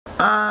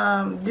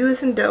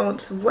Do's and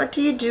don'ts. What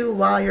do you do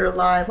while you're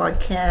live on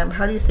cam?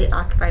 How do you stay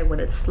occupied when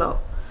it's slow?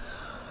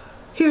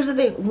 Here's the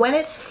thing. When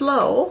it's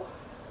slow,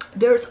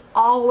 there's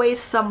always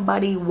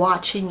somebody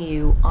watching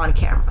you on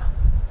camera.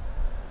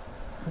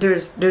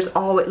 There's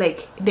always,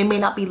 like, they may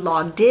not be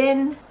logged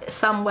in.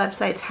 Some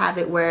websites have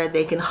it where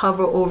they can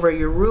hover over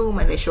your room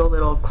and they show a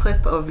little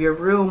clip of your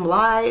room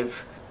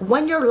live.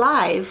 When you're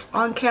live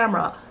on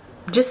camera,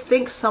 just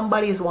think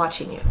somebody is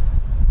watching you.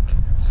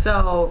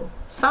 So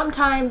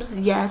sometimes,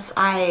 yes,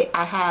 I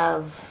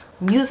have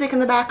music in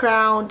the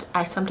background.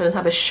 I sometimes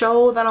have a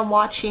show that I'm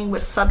watching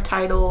with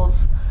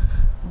subtitles,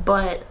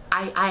 but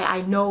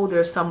I know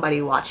there's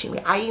somebody watching me.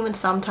 I even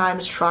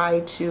sometimes try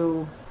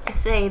to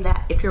say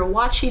that if you're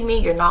watching me,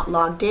 you're not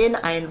logged in,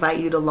 I invite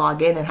you to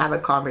log in and have a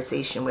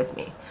conversation with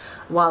me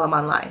while I'm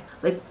online.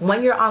 Like,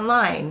 when you're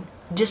online,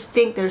 just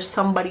think there's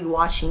somebody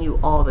watching you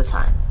all the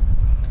time.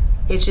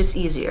 It's just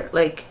easier.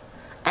 Like,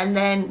 and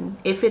then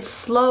if it's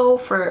slow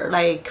for,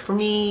 like, for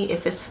me,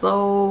 if it's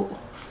slow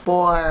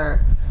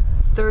for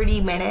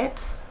 30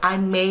 minutes, I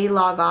may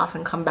log off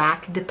and come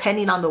back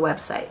depending on the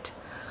website.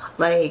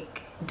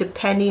 Like,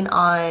 depending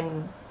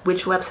on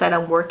which website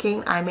I'm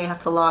working, I may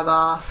have to log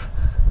off,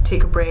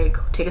 take a break,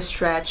 take a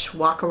stretch,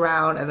 walk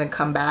around, and then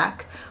come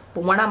back.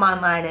 But when I'm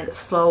online and it's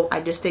slow, I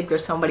just think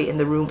there's somebody in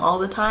the room all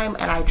the time,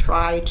 and I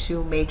try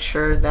to make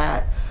sure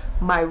that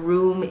my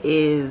room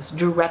is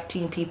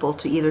directing people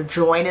to either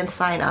join and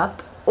sign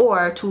up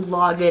or to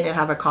log in and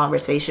have a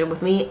conversation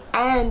with me.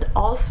 And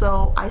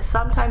also, I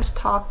sometimes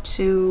talk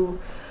to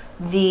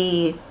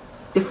the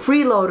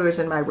freeloaders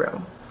in my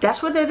room.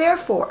 That's what they're there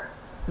for.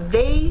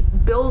 They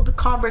build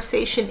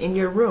conversation in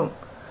your room.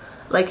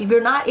 Like, if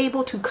you're not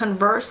able to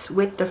converse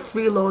with the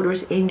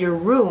freeloaders in your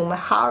room,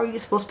 how are you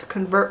supposed to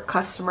convert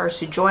customers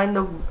to join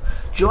the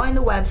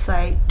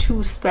website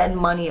to spend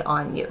money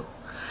on you?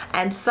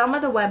 And some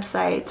of the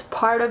websites,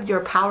 part of your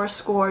power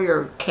score,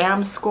 your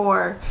CAM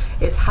score,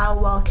 is how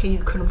well can you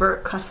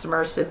convert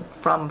customers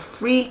from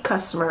free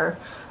customer,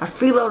 a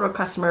freeloader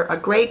customer, a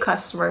gray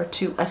customer,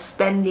 to a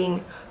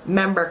spending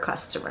member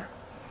customer.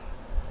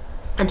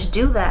 And to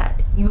do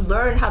that, you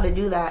learn how to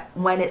do that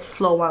when it's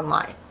slow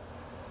online.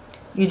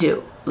 You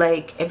do.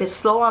 Like, if it's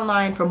slow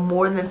online for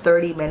more than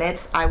 30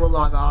 minutes, I will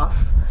log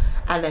off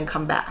and then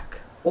come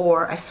back.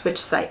 Or I switch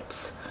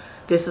sites.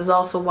 This is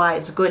also why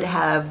it's good to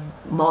have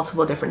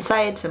multiple different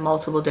sites and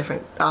multiple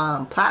different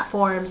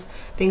platforms,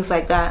 things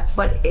like that.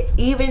 But it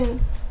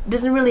even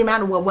doesn't really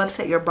matter what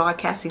website you're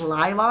broadcasting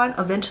live on.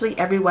 Eventually,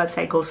 every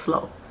website goes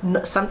slow.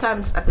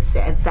 Sometimes at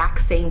the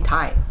exact same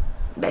time.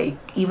 Like,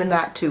 even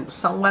that too.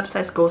 Some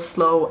websites go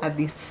slow at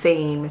the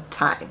same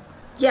time.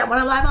 Yeah, when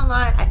I'm live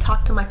online, I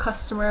talk to my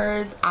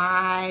customers.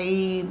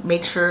 I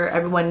make sure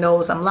everyone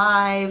knows I'm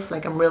live,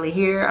 like I'm really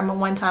here. I remember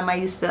one time I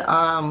used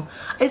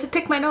to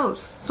pick my nose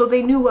so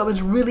they knew I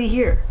was really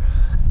here.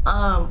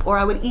 Or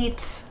I would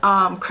eat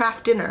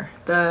Kraft dinner,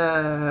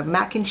 the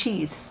mac and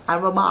cheese out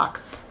of a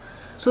box,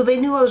 so they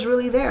knew I was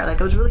really there.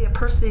 Like, I was really a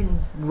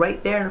person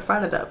right there in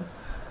front of them.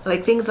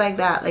 Like, things like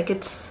that. Like,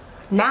 it's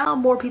now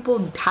more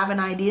people have an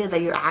idea that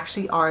you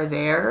actually are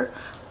there,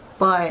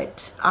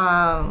 but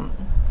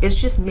it's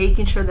just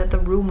making sure that the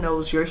room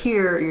knows you're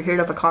here to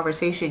have a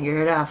conversation, you're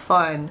here to have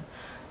fun.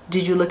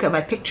 Did you look at my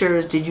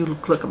pictures? Did you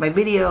look at my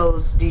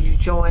videos? Did you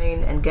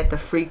join and get the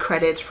free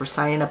credits for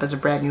signing up as a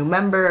brand new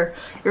member?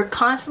 You're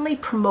constantly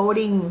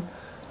promoting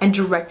and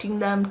directing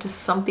them to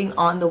something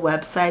on the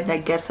website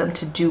that gets them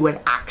to do an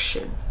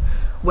action,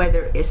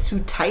 whether it's to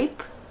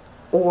type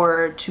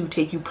or to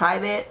take you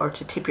private or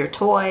to tip your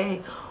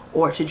toy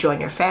or to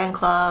join your fan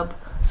club.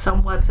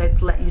 Some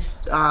websites let you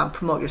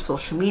promote your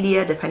social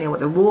media depending on what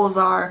the rules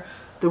are.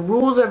 The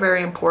rules are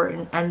very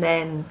important, and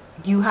then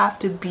you have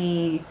to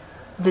be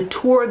the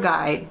tour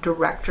guide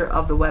director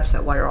of the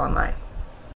website while you're online.